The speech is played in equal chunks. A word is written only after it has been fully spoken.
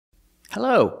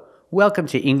Hello, welcome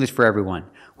to English for Everyone,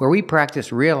 where we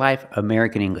practice real-life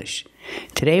American English.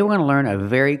 Today we're going to learn a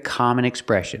very common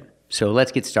expression, so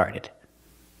let's get started.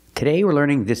 Today we're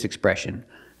learning this expression,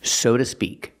 so to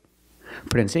speak.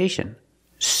 Pronunciation,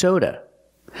 soda.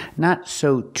 Not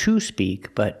so to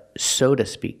speak, but so to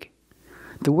speak.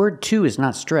 The word to is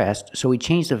not stressed, so we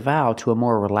change the vowel to a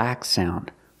more relaxed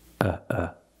sound.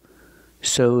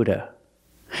 Soda.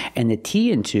 And the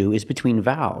T in to is between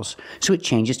vowels, so it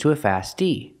changes to a fast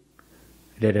D.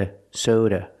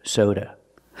 Soda, soda.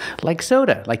 Like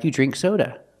soda, like you drink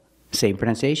soda. Same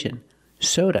pronunciation.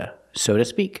 Soda, so to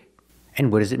speak.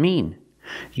 And what does it mean?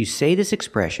 You say this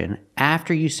expression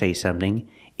after you say something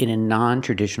in a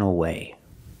non-traditional way.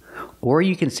 Or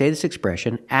you can say this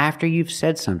expression after you've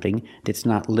said something that's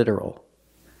not literal.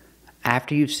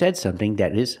 After you've said something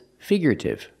that is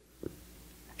figurative.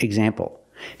 Example.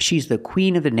 She's the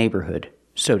queen of the neighborhood,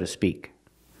 so to speak.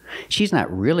 She's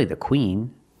not really the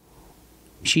queen.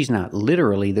 She's not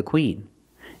literally the queen.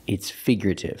 It's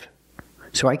figurative.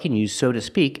 So I can use so to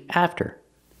speak after.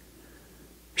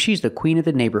 She's the queen of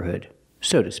the neighborhood,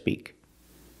 so to speak.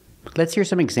 Let's hear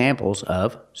some examples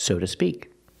of so to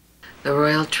speak. The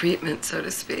royal treatment, so to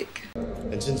speak.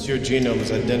 And since your genome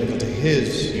is identical to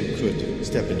his, you could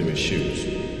step into his shoes,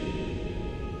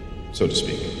 so to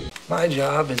speak. My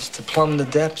job is to plumb the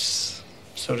depths,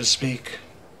 so to speak.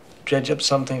 Dredge up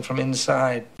something from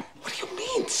inside. What do you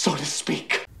mean, so to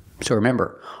speak? So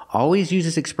remember, always use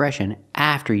this expression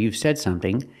after you've said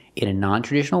something in a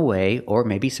non-traditional way or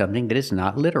maybe something that is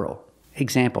not literal.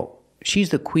 Example, she's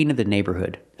the queen of the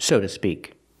neighborhood, so to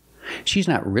speak. She's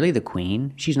not really the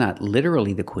queen. She's not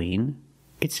literally the queen.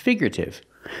 It's figurative.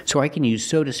 So I can use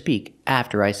so to speak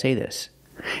after I say this.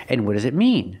 And what does it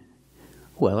mean?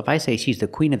 Well, if I say she's the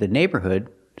queen of the neighborhood,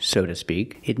 so to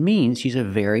speak, it means she's a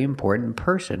very important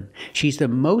person. She's the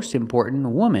most important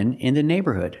woman in the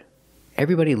neighborhood.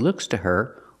 Everybody looks to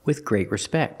her with great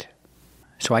respect.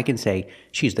 So I can say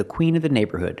she's the queen of the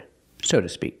neighborhood, so to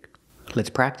speak.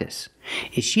 Let's practice.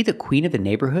 Is she the queen of the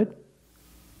neighborhood?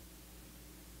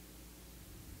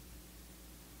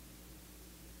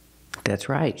 That's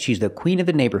right. She's the queen of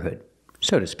the neighborhood,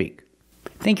 so to speak.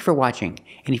 Thank you for watching,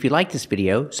 and if you like this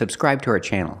video, subscribe to our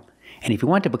channel. And if you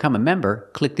want to become a member,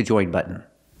 click the join button.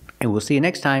 And we'll see you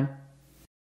next time.